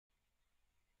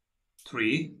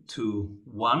Three, two,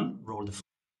 one, roll the.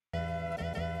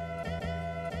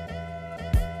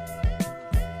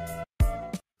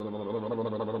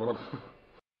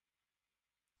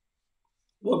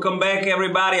 Welcome back,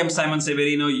 everybody. I'm Simon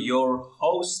Severino, your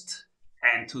host,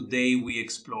 and today we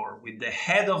explore with the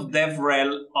head of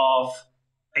DevRel of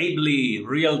Ably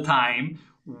Real Time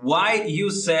why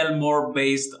you sell more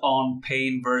based on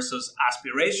pain versus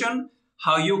aspiration,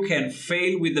 how you can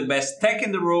fail with the best tech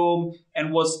in the room,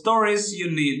 and what stories you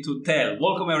need to tell.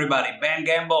 Welcome, everybody. Ben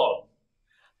Gamble.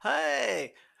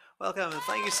 Hey, welcome.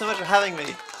 Thank you so much for having me.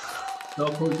 So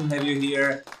cool to have you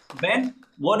here. Ben,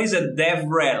 what is a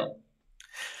DevRel?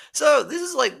 So this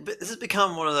has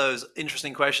become one of those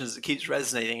interesting questions that keeps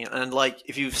resonating. And like,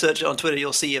 if you search it on Twitter,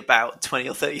 you'll see about 20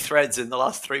 or 30 threads in the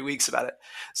last 3 weeks about it.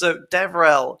 So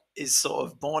DevRel is sort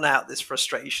of born out this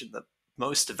frustration that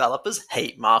most developers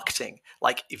hate marketing.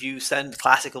 Like if you send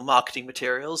classical marketing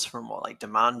materials from what like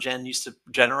demand gen used to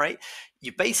generate,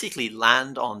 you basically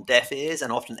land on deaf ears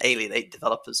and often alienate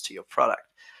developers to your product.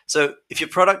 So if your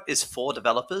product is for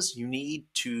developers, you need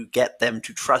to get them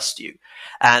to trust you.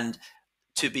 And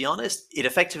to be honest, it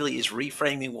effectively is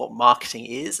reframing what marketing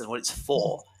is and what it's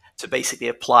for to basically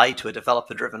apply to a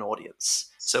developer driven audience.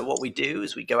 So what we do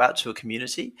is we go out to a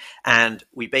community and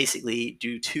we basically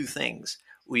do two things.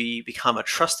 We become a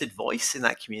trusted voice in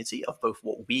that community of both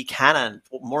what we can and,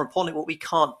 more importantly, what we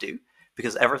can't do,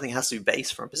 because everything has to be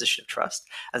based from a position of trust.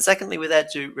 And secondly, we're there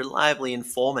to reliably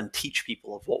inform and teach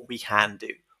people of what we can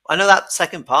do. I know that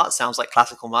second part sounds like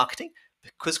classical marketing,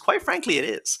 because quite frankly, it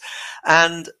is.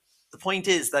 And the point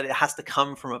is that it has to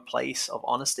come from a place of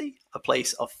honesty, a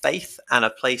place of faith, and a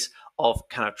place of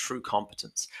kind of true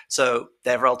competence. So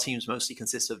DevRel teams mostly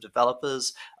consist of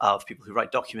developers, of people who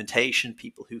write documentation,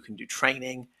 people who can do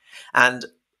training, and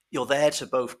you're there to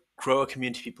both grow a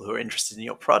community of people who are interested in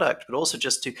your product, but also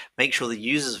just to make sure the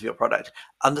users of your product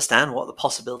understand what the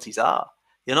possibilities are.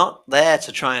 You're not there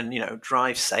to try and,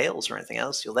 drive sales or anything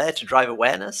else. You're there to drive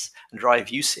awareness and drive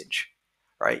usage.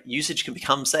 Right? Usage can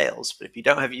become sales, but if you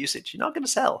don't have usage, you're not going to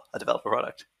sell a developer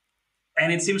product.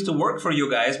 And it seems to work for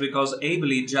you guys because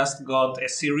Ably just got a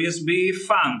Series B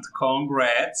fund.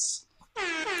 Congrats.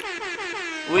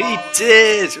 We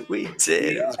did. Yeah,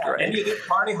 It was great. and you did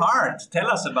party hard. Tell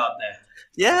us about that.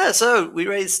 Yeah, so we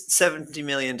raised $70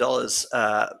 million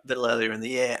a little earlier in the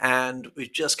year, and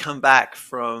we've just come back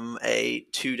from a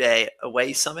 2-day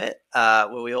away summit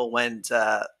where we all went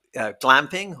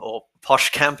glamping or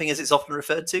posh camping, as it's often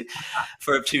referred to,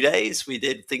 for 2 days. We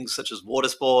did things such as water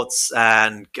sports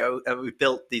and we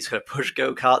built these kind of push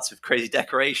go-karts with crazy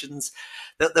decorations.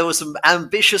 There was some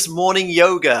ambitious morning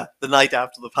yoga the night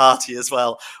after the party as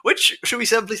well, which, should we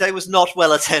simply say, was not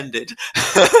well attended.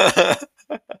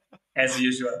 As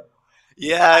usual.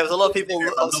 Yeah, it was a lot of people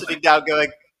sitting down going,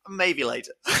 maybe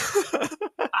later.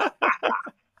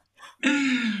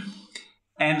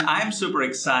 And I'm super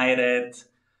excited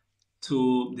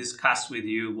to discuss with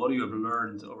you what you have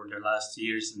learned over the last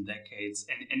years and decades.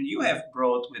 And you have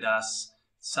brought with us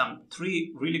some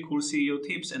 3 really cool CEO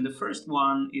tips. And the first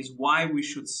one is why we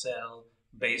should sell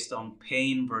based on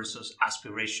pain versus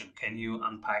aspiration. Can you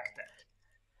unpack that?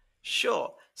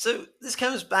 Sure. So this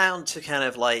comes down to kind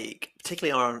of like,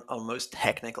 particularly on most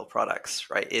technical products,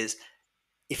 right, is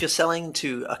if you're selling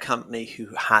to a company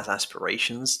who has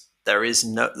aspirations,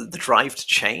 the drive to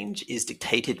change is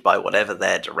dictated by whatever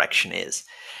their direction is.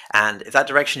 And if that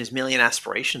direction is merely an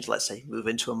aspiration to, let's say, move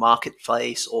into a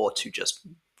marketplace or to just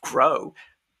grow,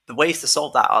 the ways to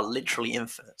solve that are literally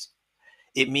infinite.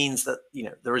 It means that,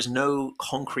 there is no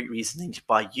concrete reasoning to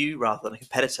buy you rather than a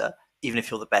competitor, even if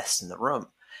you're the best in the room.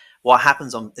 What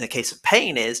happens in the case of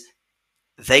pain is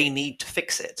they need to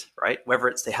fix it, right? Whether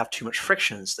it's they have too much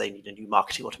frictions, they need a new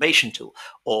marketing automation tool,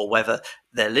 or whether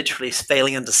they're literally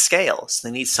failing under scale, so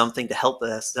they need something to help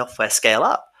their software scale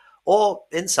up. Or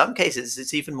in some cases,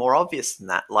 it's even more obvious than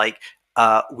that. Like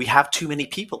we have too many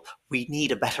people. We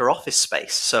need a better office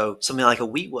space. So something like a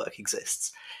WeWork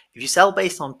exists. If you sell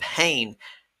based on pain,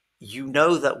 you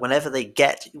know that whenever they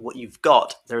get what you've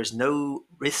got, there is no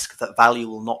risk that value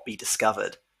will not be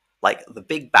discovered. Like the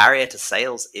big barrier to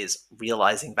sales is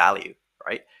realizing value,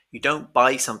 right? You don't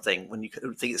buy something when you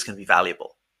think it's going to be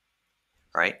valuable,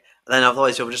 right? And then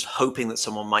otherwise you're just hoping that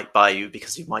someone might buy you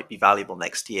because you might be valuable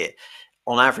next year.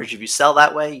 On average, if you sell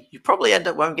that way, you probably end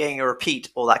up won't getting a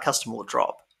repeat or that customer will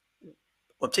drop.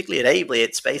 Well, particularly at Ably,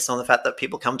 it's based on the fact that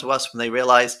people come to us when they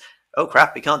realize, oh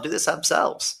crap, we can't do this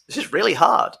themselves. This is really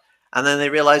hard. And then they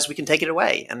realize we can take it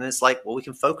away. And it's like, well, we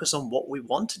can focus on what we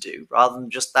want to do rather than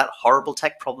just that horrible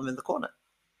tech problem in the corner.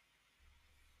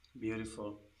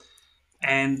 Beautiful.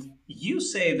 And you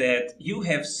say that you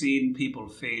have seen people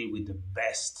fail with the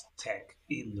best tech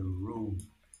in the room.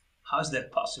 How is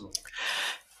that possible?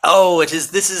 Oh, it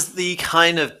is. This is the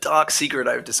kind of dark secret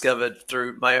I've discovered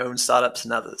through my own startups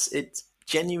and others. It's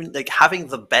genuine, like having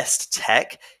the best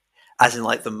tech, as in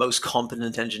like the most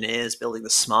competent engineers building the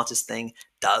smartest thing,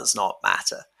 does not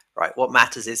matter, right? What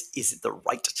matters is it the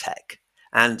right tech?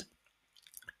 And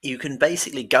you can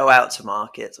basically go out to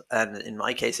market, and in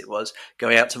my case it was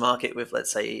going out to market with,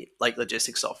 let's say, like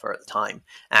logistics software at the time,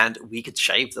 and we could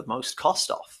shave the most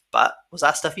cost off. But was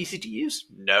that stuff easy to use?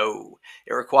 No.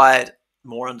 It required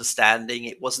more understanding.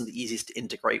 It wasn't the easiest to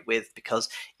integrate with because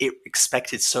it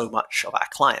expected so much of our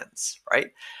clients,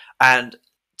 right? And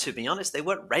to be honest, they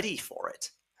weren't ready for it,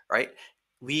 right?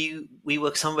 We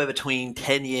were somewhere between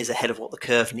 10 years ahead of what the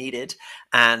curve needed,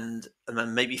 and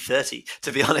then maybe 30,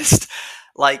 to be honest.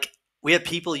 Like, we had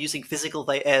people using physical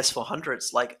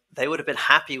AS400s. Like, they would have been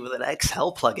happy with an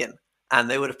Excel plugin, and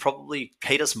they would have probably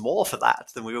paid us more for that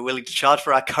than we were willing to charge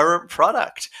for our current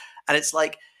product. And it's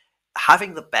like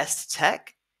having the best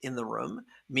tech in the room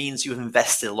means you've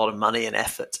invested a lot of money and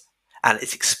effort, and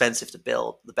it's expensive to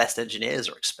build. The best engineers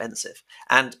are expensive,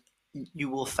 and you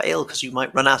will fail because you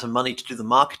might run out of money to do the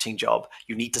marketing job.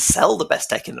 You need to sell the best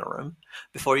tech in the room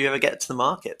before you ever get to the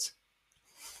market.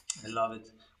 I love it.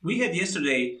 We had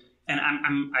yesterday, and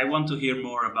I want to hear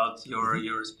more about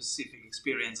your specific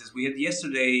experiences. We had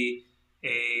yesterday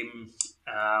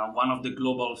one of the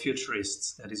global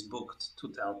futurists that is booked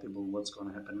to tell people what's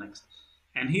going to happen next.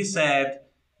 And he said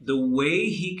the way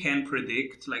he can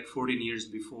predict, like 14 years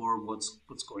before, what's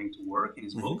going to work in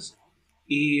his books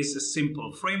is a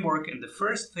simple framework. And the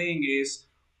first thing is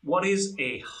what is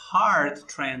a hard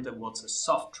trend and what's a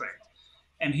soft trend.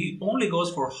 And he only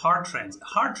goes for hard trends.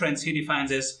 Hard trends he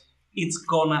defines as it's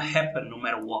gonna happen no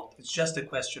matter what. It's just a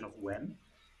question of when.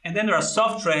 And then there are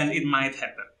soft trends, it might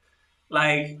happen.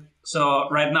 Like, so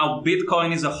right now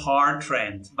Bitcoin is a hard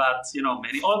trend, but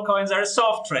many altcoins are a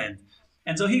soft trend.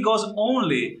 And so he goes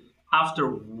only after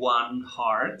one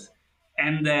hard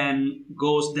and then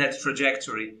goes that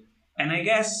trajectory. And I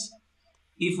guess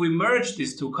if we merge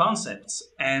these two concepts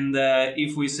and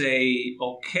if we say,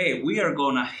 okay, we are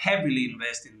going to heavily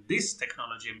invest in this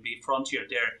technology and be frontier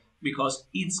there because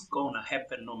it's going to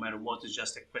happen no matter what, it's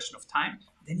just a question of time,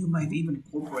 then you might even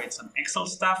incorporate some Excel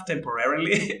stuff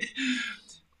temporarily.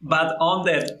 But on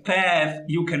that path,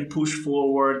 you can push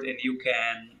forward and you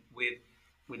can,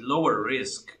 with lower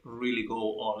risk, really go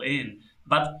all in.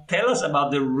 But tell us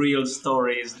about the real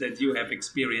stories that you have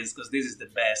experienced, because this is the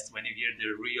best when you hear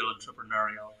the real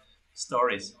entrepreneurial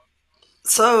stories.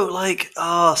 So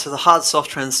the hard soft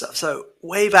trend stuff. So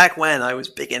way back when I was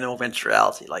big in augmented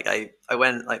reality, like I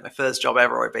went, like my first job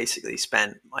ever, I basically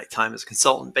spent my time as a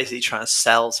consultant basically trying to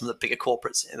sell some of the bigger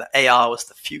corporates and that AR was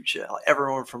the future. Like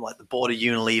everyone from like the board of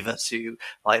Unilever to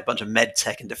like a bunch of med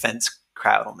tech and defense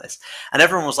crowd on this. And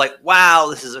everyone was like, wow,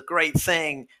 this is a great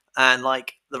thing. And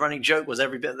like the running joke was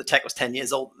every bit of the tech was 10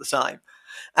 years old at the time.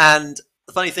 And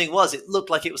the funny thing was it looked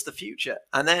like it was the future.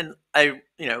 And then I,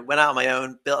 went out on my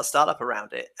own, built a startup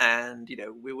around it. And,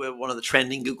 we were one of the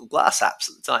trending Google Glass apps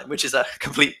at the time, which is a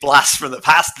complete blast from the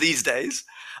past these days.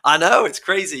 I know, it's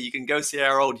crazy. You can go see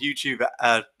our old YouTube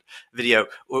video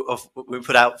of we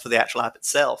put out for the actual app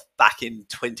itself back in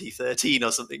 2013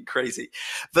 or something crazy.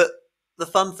 But the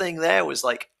fun thing there was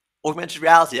like augmented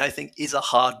reality, I think, is a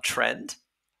hard trend.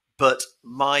 But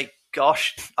my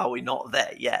gosh, are we not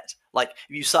there yet? Like,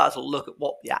 if you start to look at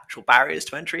what the actual barriers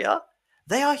to entry are,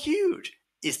 they are huge.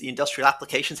 Is the industrial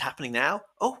applications happening now?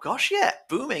 Oh gosh, yeah,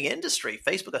 booming industry.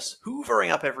 Facebook is hoovering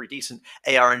up every decent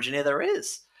AR engineer there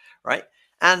is, right?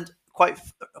 And quite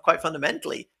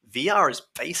fundamentally, VR is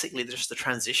basically just the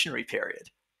transitionary period,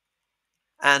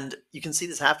 and you can see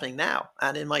this happening now.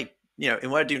 And in my, in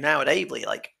what I do now at Ably,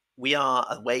 like we are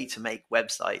a way to make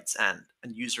websites and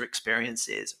user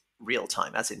experiences real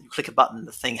time, as in you click a button,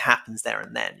 the thing happens there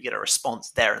and then. You get a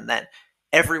response there and then.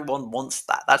 Everyone wants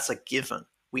that. That's a given.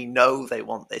 We know they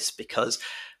want this because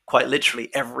quite literally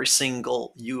every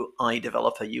single UI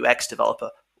developer, UX developer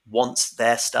wants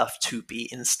their stuff to be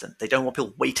instant. They don't want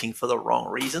people waiting for the wrong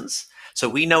reasons. So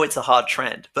we know it's a hard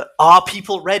trend, but are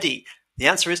people ready? The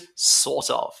answer is sort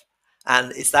of.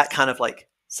 And it's that kind of like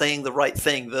saying the right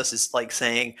thing versus like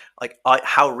saying like,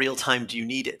 how real time do you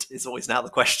need it is always now the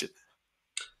question.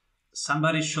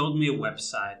 Somebody showed me a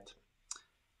website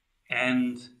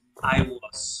and I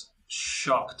was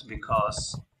shocked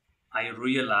because I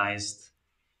realized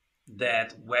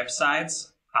that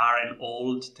websites are an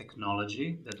old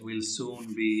technology that will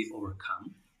soon be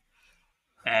overcome.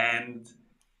 And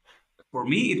for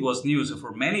me, it was new. So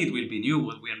for many, it will be new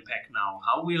what we unpack now.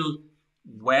 How will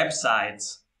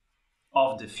websites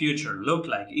of the future look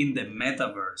like in the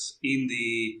metaverse, in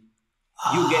the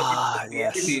you get Ah, the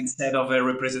reality yes. instead of a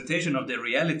representation of the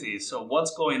reality. So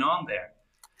what's going on there?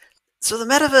 So the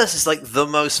metaverse is like the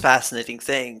most fascinating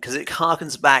thing because it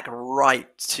harkens back right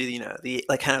to the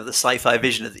like kind of the sci-fi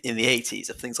vision in the 80s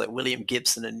of things like William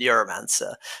Gibson and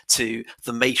Neuromancer, to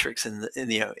the Matrix in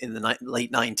the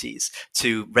late 90s,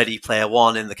 to Ready Player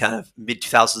One in the kind of mid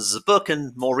 2000s as a book,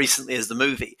 and more recently as the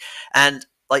movie. And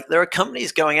like there are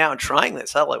companies going out and trying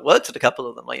this. I like worked at a couple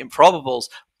of them. Like Improbable's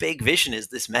big vision is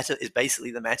this meta is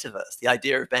basically the metaverse, the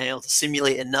idea of being able to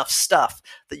simulate enough stuff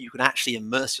that you can actually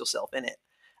immerse yourself in it.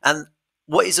 And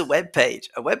what is a web page?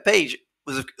 A web page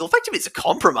effectively it's a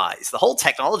compromise. The whole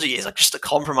technology is like just a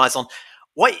compromise on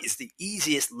what is the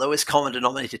easiest, lowest common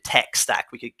denominator tech stack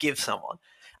we could give someone.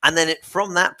 And then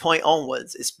from that point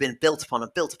onwards, it's been built upon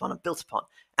and built upon and built upon.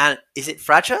 And is it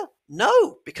fragile?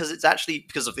 No, because it's actually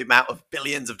because of the amount of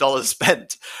billions of dollars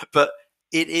spent. But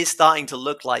it is starting to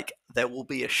look like there will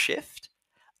be a shift,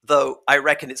 though I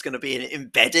reckon it's going to be an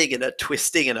embedding and a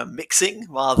twisting and a mixing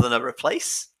rather than a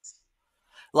replace.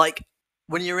 Like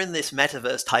when you're in this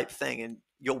metaverse type thing and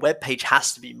your web page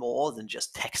has to be more than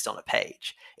just text on a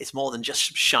page. It's more than just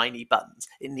some shiny buttons.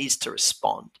 It needs to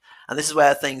respond. And this is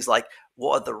where things like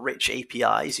what are the rich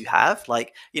APIs you have?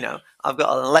 Like, I've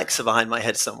got an Alexa behind my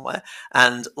head somewhere.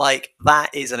 And like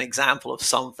that is an example of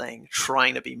something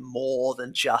trying to be more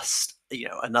than just,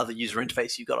 another user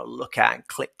interface you've got to look at and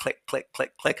click, click, click,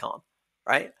 click, click on,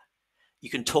 right? You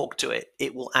can talk to it.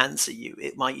 It will answer you.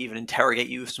 It might even interrogate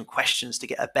you with some questions to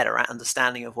get a better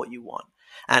understanding of what you want.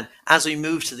 And as we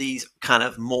move to these kind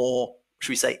of more,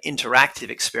 should we say, interactive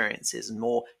experiences and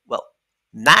more, well,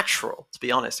 natural, to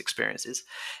be honest, experiences,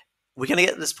 we're going to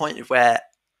get to this point where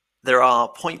there are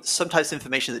points, some types of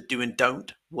information that do and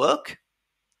don't work.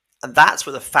 And that's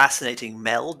where the fascinating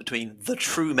meld between the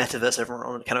true metaverse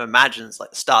everyone kind of imagines, like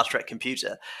the Star Trek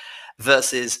computer,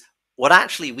 versus what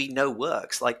actually we know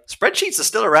works. Like spreadsheets are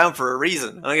still around for a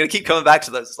reason. And I'm going to keep coming back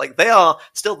to those. It's like they are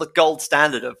still the gold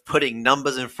standard of putting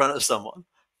numbers in front of someone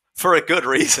for a good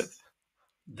reason.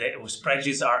 The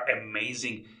spreadsheets are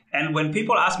amazing. And when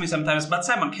people ask me sometimes, but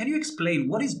Simon, can you explain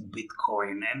what is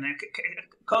Bitcoin? And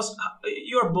because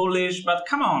you're bullish, but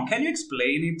come on, can you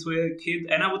explain it to a kid?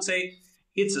 And I would say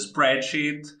it's a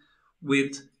spreadsheet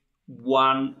with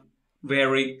one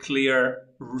very clear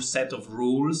set of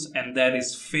rules, and that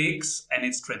is fixed and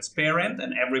it's transparent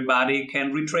and everybody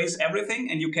can retrace everything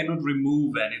and you cannot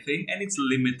remove anything and it's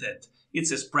limited.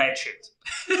 It's a spreadsheet.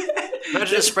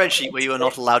 Imagine a spreadsheet where you are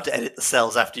not allowed to edit the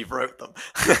cells after you've wrote them.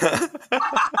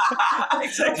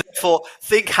 Exactly. Therefore,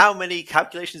 think how many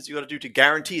calculations you got to do to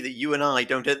guarantee that you and I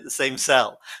don't edit the same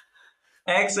cell.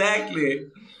 Exactly.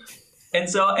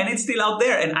 And it's still out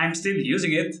there and I'm still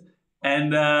using it.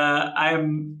 And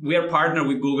we are partnered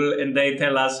with Google and they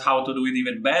tell us how to do it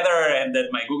even better and that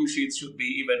my Google Sheets should be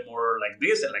even more like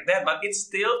this and like that. But it's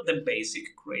still the basic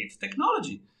great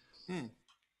technology.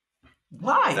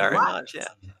 Why? Very Why? much, yeah.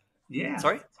 Yeah.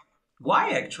 Sorry?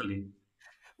 Why actually?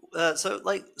 So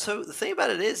the thing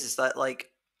about it is that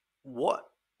like what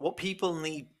people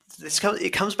need,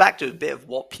 it comes back to a bit of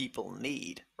what people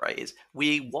need, right? Is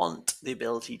we want the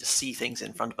ability to see things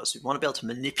in front of us. We want to be able to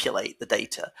manipulate the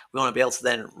data. We want to be able to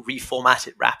then reformat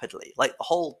it rapidly. Like the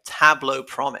whole Tableau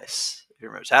promise, if you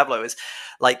remember Tableau, is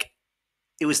like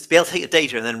it was to be able to take the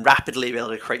data and then rapidly be able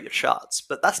to create your charts.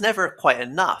 But that's never quite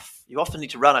enough. You often need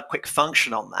to run a quick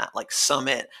function on that, like sum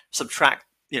it, subtract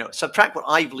what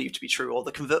I believe to be true, or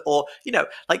the convert, or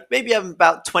like maybe I'm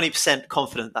about 20%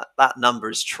 confident that that number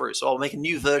is true, so I'll make a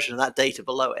new version of that data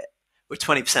below it with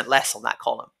 20% less on that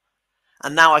column,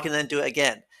 and now I can then do it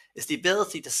again. It's the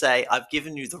ability to say I've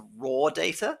given you the raw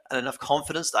data and enough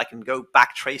confidence that I can go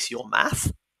backtrace your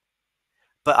math,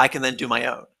 but I can then do my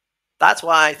own. That's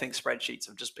why I think spreadsheets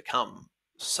have just become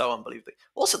so unbelievable.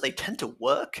 Also, they tend to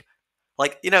work.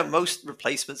 Like, most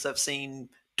replacements I've seen,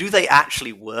 do they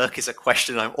actually work is a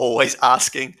question I'm always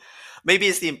asking. Maybe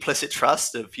it's the implicit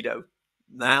trust of,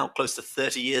 now close to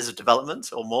 30 years of development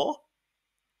or more.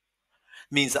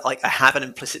 Means that like I have an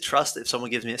implicit trust that if someone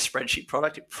gives me a spreadsheet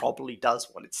product, it probably does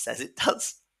what it says it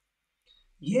does.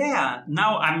 Yeah.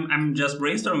 Now I'm just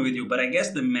brainstorming with you, but I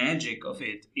guess the magic of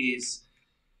it is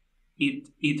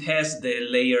it has the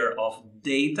layer of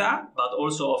data, but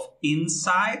also of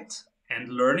insight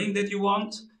and learning that you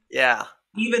want. Yeah.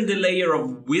 Even the layer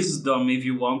of wisdom, if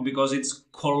you want, because it's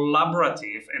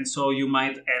collaborative. And so you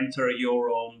might enter your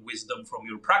own wisdom from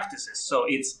your practices. So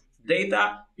it's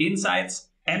data, insights,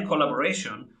 and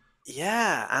collaboration.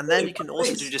 Yeah. And then you can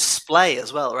also do display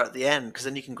as well, right at the end, because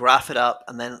then you can graph it up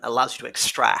and then it allows you to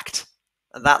extract.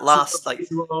 And that last, like,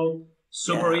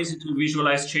 Super Yeah. easy to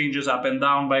visualize changes up and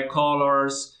down by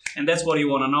colors. And that's what you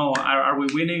want to know. Are we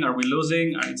winning? Are we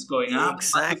losing? Are it's going up? But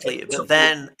you can Exactly, also but put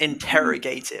then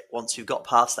interrogate it once you've got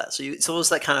past that. So it's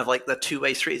almost like kind of like the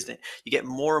two-way street, isn't it? You get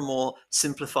more and more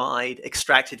simplified,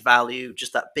 extracted value,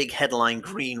 just that big headline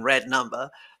green, red number,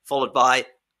 followed by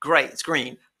great, it's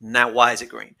green. Now, why is it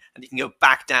green? And you can go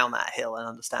back down that hill and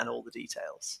understand all the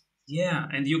details. yeah,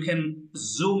 and you can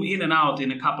zoom in and out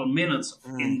in a couple minutes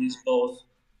Mm. in these both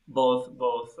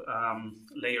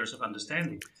layers of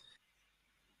understanding.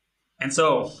 And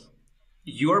so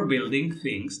you're building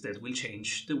things that will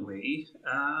change the way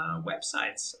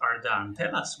websites are done.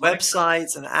 Tell us what exactly.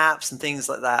 Websites and apps and things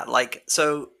like that. Like,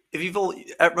 so if you've all,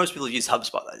 most people use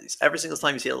HubSpot. That is, every single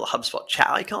time you see a little HubSpot chat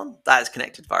icon, that is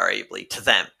connected variably to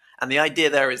them. And the idea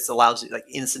there is it allows you like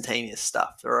instantaneous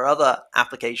stuff. There are other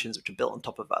applications which are built on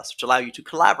top of us, which allow you to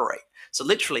collaborate. So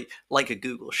literally, like a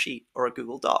Google Sheet or a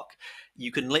Google Doc,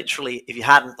 you can literally, if you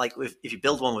hadn't like, if you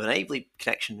build one with an Ably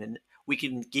connection in, we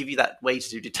can give you that way to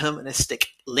do deterministic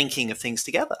linking of things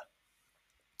together.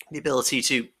 The ability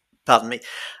to, pardon me,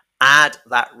 add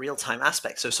that real-time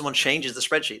aspect. So if someone changes the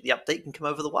spreadsheet, the update can come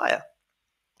over the wire.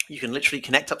 You can literally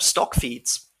connect up stock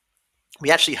feeds.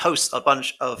 We actually host a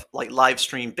bunch of like live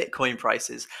stream Bitcoin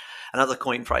prices and other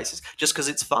coin prices just because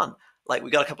it's fun. Like we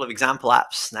got a couple of example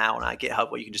apps now on our GitHub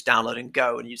where you can just download and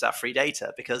go and use that free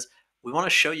data because we want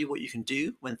to show you what you can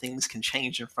do when things can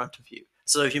change in front of you.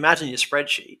 So if you imagine your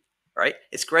spreadsheet, right,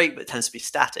 it's great, but it tends to be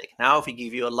static. Now, if we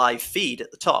give you a live feed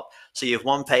at the top, so you have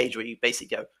one page where you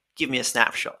basically go, give me a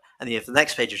snapshot. And then you have the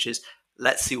next page, which is,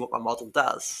 let's see what my model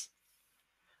does.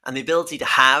 And the ability to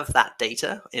have that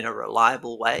data in a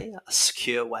reliable way, a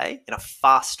secure way, in a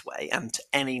fast way, and to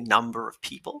any number of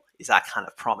people is that kind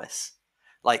of promise.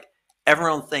 Like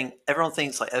everyone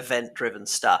thinks like event-driven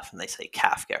stuff, and they say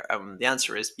Kafka. The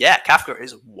answer is, yeah, Kafka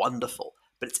is wonderful,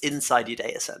 but it's inside your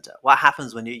data center. What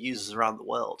happens when your users around the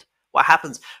world? What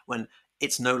happens when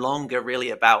it's no longer really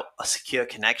about a secure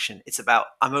connection? It's about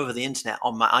I'm over the internet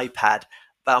on my iPad,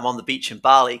 but I'm on the beach in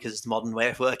Bali because it's the modern way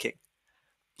of working.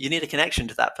 You need a connection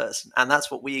to that person, and that's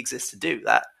what we exist to do.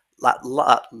 That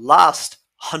last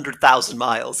 100,000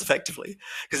 miles, effectively,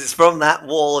 because it's from that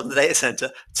wall in the data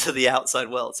center to the outside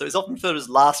world. So it's often referred as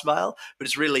last mile, but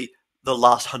it's really the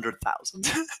last 100,000.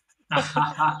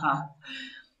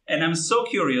 And I'm so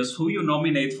curious who you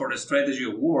nominate for the strategy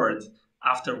award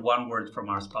after one word from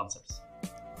our sponsors.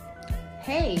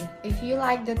 Hey, if you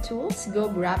like the tools, go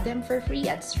grab them for free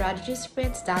at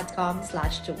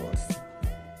strategysprints.com/tools.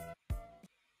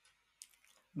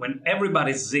 When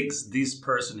everybody zigs, this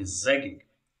person is zagging.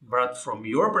 But from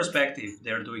your perspective,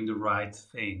 they're doing the right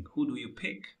thing. Who do you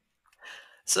pick?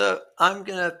 So I'm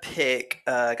gonna pick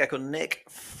a guy called Nick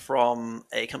from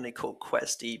a company called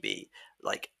QuestDB.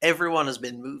 Like everyone has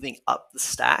been moving up the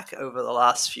stack over the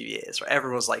last few years, right?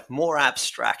 Everyone's like more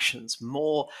abstractions,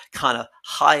 more kind of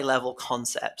high level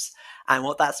concepts. And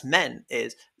what that's meant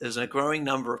is there's a growing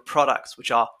number of products which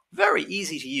are very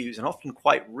easy to use and often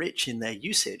quite rich in their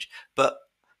usage, but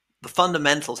the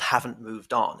fundamentals haven't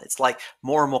moved on. It's like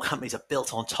more and more companies are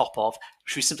built on top of,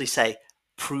 should we simply say,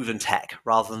 proven tech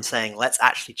rather than saying let's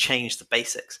actually change the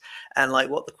basics. And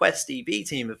like what the QuestDB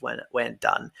team have went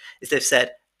done is they've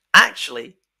said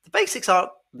actually the basics aren't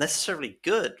necessarily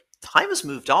good. Time has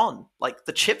moved on. Like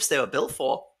the chips they were built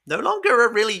for no longer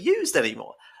are really used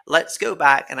anymore. Let's go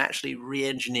back and actually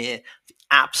re-engineer the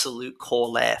absolute core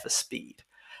layer for speed.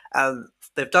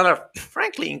 They've done a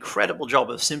frankly incredible job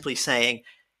of simply saying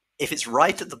if it's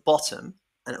right at the bottom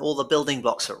and all the building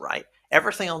blocks are right,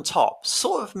 everything on top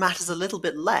sort of matters a little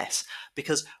bit less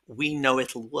because we know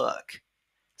it'll work.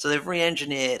 So they've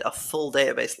re-engineered a full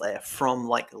database layer from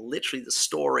like literally the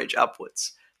storage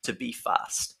upwards to be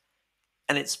fast.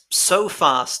 And it's so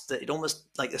fast that it almost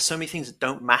like there's so many things that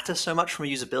don't matter so much from a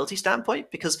usability standpoint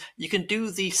because you can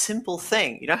do the simple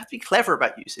thing. You don't have to be clever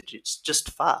about usage. It's just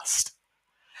fast.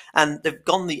 And they've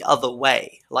gone the other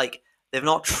way. Like they've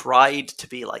not tried to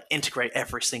be like integrate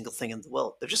every single thing in the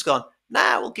world. They've just gone,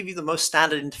 nah, we'll give you the most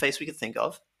standard interface we could think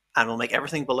of, and we'll make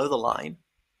everything below the line,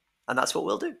 and that's what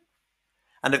we'll do.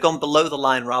 And they've gone below the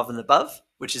line rather than above,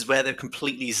 which is where they've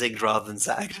completely zigged rather than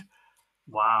zagged.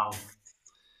 Wow.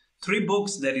 3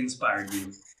 books that inspired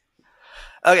you.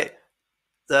 Okay,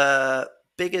 the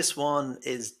biggest one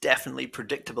is definitely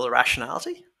Predictable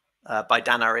Irrationality by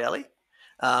Dan Ariely.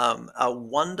 A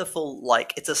wonderful,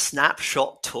 like, it's a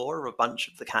snapshot tour of a bunch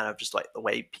of the kind of just like the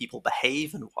way people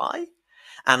behave and why,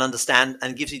 and understand,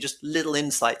 and gives you just little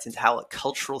insights into how like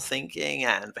cultural thinking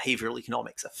and behavioral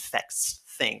economics affects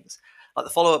things. Like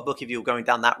the follow-up book, if you were going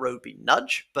down that road, would be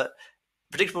Nudge, but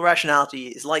Predictable Rationality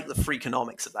is like the free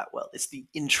economics of that world. It's the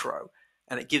intro,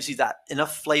 And it gives you that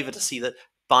enough flavor to see that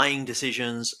buying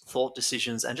decisions, thought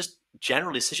decisions, and just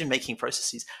general decision-making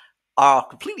processes are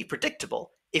completely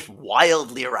predictable, if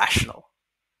wildly irrational.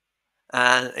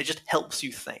 And it just helps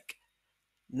you think.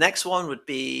 Next one would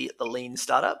be the Lean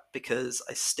Startup, because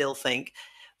I still think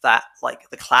that like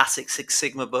the classic Six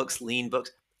Sigma books, Lean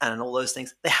books, and all those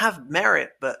things, they have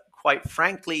merit, but quite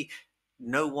frankly,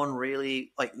 no one,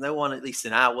 at least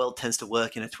in our world, tends to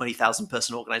work in a 20,000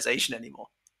 person organization anymore,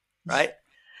 right?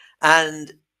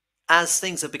 And as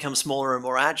things have become smaller and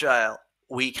more agile,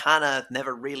 we kind of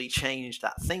never really changed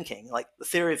that thinking. Like the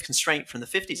theory of constraint from the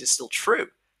 50s is still true,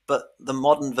 but the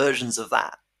modern versions of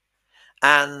that.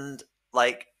 And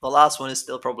like the last one is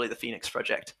still probably the Phoenix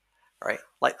Project, right?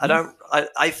 Like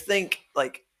I think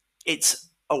like it's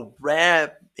a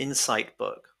rare insight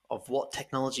book of what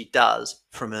technology does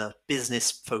from a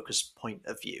business focused point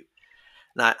of view.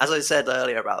 Now, as I said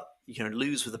earlier about you can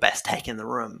lose with the best tech in the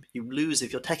room. You lose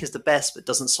if your tech is the best but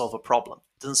doesn't solve a problem.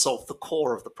 It doesn't solve the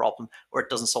core of the problem, or it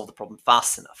doesn't solve the problem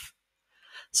fast enough.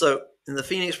 So in the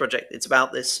Phoenix Project, it's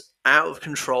about this out of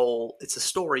control. It's a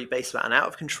story based about an out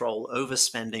of control,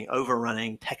 overspending,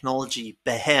 overrunning technology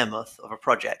behemoth of a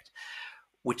project,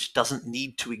 which doesn't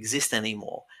need to exist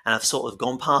anymore and have sort of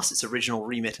gone past its original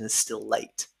remit and is still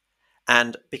late.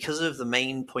 And because of the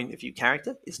main point of view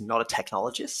character is not a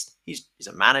technologist, he's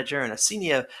a manager and a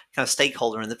senior kind of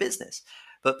stakeholder in the business.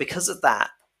 But because of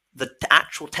that, the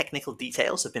actual technical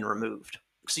details have been removed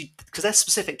because they're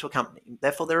specific to a company.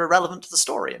 Therefore, they're irrelevant to the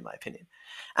story, in my opinion.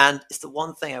 And it's the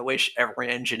one thing I wish every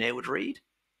engineer would read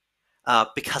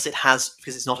because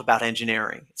it's not about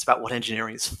engineering. It's about what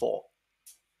engineering is for.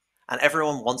 And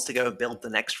everyone wants to go and build the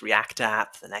next React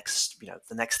app, the next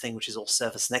thing which is all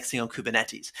service, the next thing on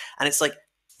Kubernetes. And it's like,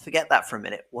 forget that for a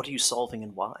minute. What are you solving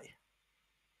and why?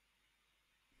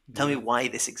 Tell me why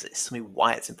this exists. Tell me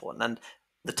why it's important. And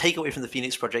the takeaway from the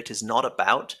Phoenix Project is not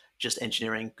about just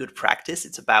engineering good practice.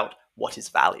 It's about what is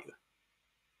value.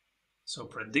 So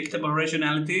predictable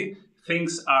rationality.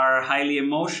 Things are highly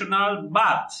emotional,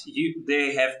 but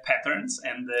they have patterns.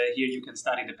 And here you can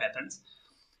study the patterns.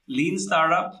 Lean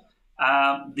startup.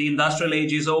 The industrial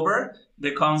age is over.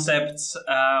 The concepts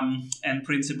and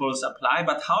principles apply,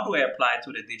 but how do I apply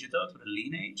to the digital, to the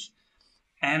lean age?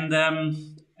 And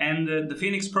the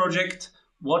Phoenix Project,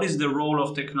 what is the role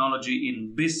of technology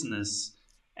in business,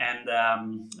 and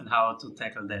how to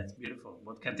tackle that? Beautiful.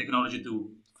 What can technology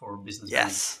do for business?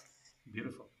 Yes.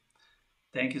 Beautiful.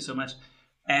 Thank you so much.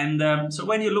 And so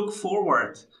when you look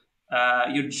forward,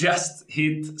 you just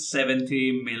hit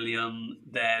 70 million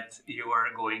that you are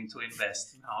going to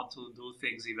invest now to do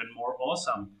things even more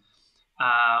awesome.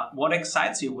 What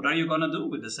excites you? What are you going to do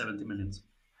with the 70 million?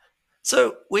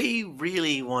 So we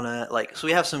really want to so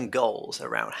we have some goals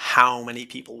around how many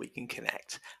people we can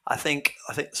connect. I think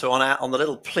so on the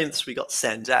little plinths we got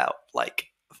sent out, like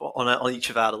on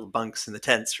each of our little bunks in the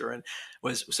tents we're in,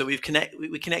 we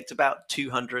connect about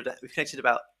 200. We've connected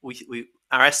about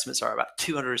our estimates are about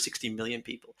 260 million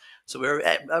people. So our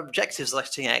objectives are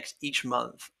to connect each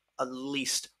month at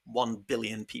least 1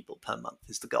 billion people per month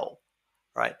is the goal,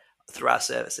 right? Through our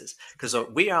services, because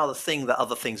we are the thing that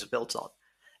other things are built on.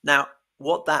 Now,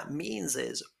 what that means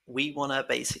is we want to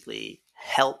basically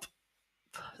help,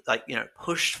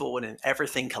 push forward in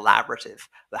everything collaborative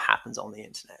that happens on the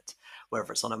internet,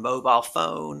 whether it's on a mobile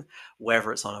phone,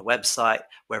 whether it's on a website,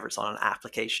 whether it's on an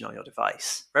application on your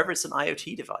device, whether it's an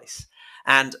IoT device.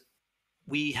 And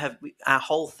our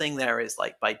whole thing there is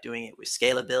by doing it with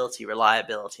scalability,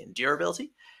 reliability, and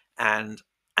durability, and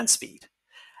speed.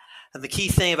 And the key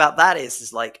thing about that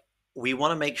is we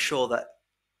want to make sure that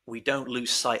we don't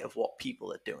lose sight of what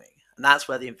people are doing. And that's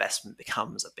where the investment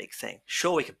becomes a big thing.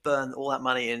 Sure, we could burn all that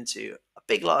money into a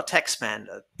big lot of tech spend,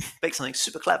 make something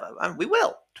super clever, and we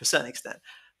will to a certain extent.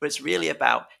 But it's really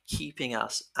about keeping our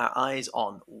eyes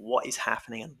on what is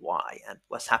happening and why, and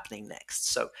what's happening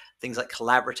next. So things like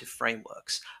collaborative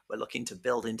frameworks, we're looking to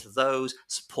build into those,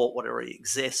 support what already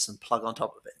exists, and plug on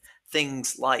top of it.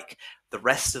 Things like the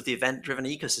rest of the event-driven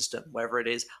ecosystem, whether it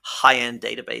is high-end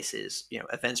databases,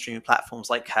 event streaming platforms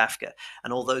like Kafka,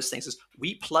 and all those things. As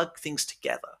we plug things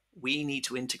together, we need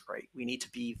to integrate. We need to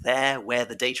be there where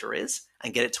the data is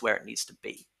and get it to where it needs to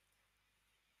be.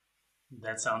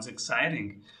 That sounds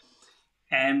exciting.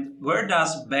 And where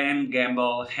does Ben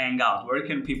Gamble hang out? Where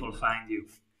can people find you?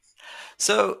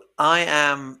 So I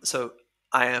am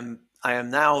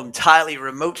now entirely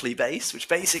remotely based, which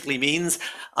basically means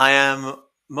I am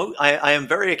I am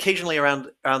very occasionally around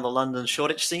the London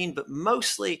Shoreditch scene, but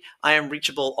mostly I am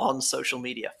reachable on social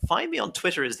media. Find me on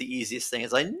Twitter is the easiest thing,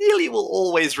 as I nearly will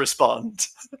always respond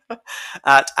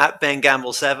at Ben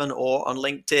Gamble 7 or on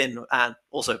LinkedIn, and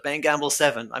also Ben Gamble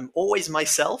 7. I'm always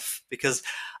myself because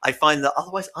I find that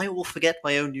otherwise I will forget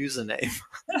my own username.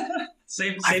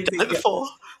 Same I've done thing. it before.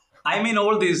 I'm in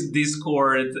all these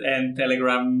Discord and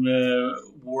Telegram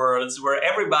worlds where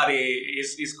everybody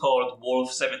is called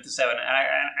Wolf77,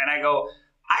 and I go,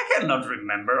 I cannot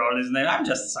remember all his name. I'm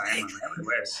just Simon.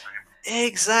 Everywhere is Simon.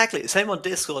 Exactly. Same on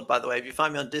Discord, by the way. If you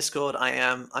find me on Discord, I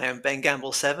am Ben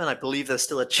Gamble 7. I believe there's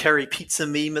still a cherry pizza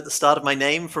meme at the start of my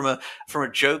name from a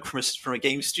joke from a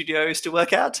game studio I used to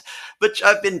work at, but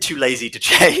I've been too lazy to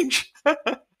change.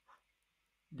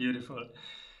 Beautiful.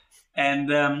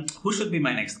 And who should be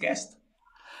my next guest?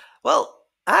 Well,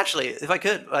 actually, if I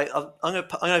could,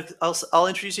 I'll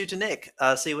introduce you to Nick.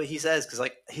 See what he says, because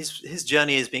like his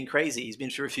journey has been crazy. He's been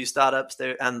through a few startups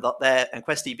there and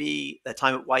QuestDB, their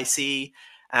time at YC,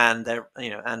 and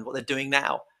and what they're doing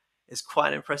now is quite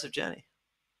an impressive journey.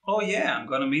 Oh yeah, I'm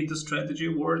gonna meet the Strategy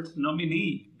Award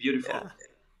nominee. Beautiful. Yeah.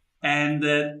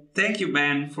 And thank you,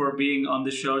 Ben, for being on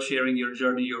the show, sharing your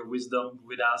journey, your wisdom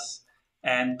with us.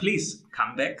 And please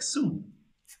come back soon.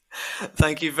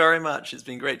 Thank you very much. It's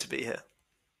been great to be here.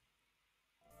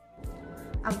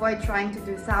 Avoid trying to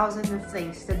do thousands of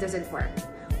things that doesn't work.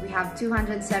 We have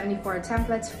 274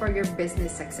 templates for your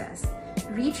business success.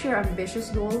 Reach your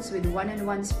ambitious goals with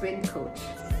one-on-one sprint coach.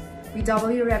 We double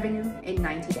your revenue in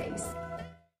 90 days.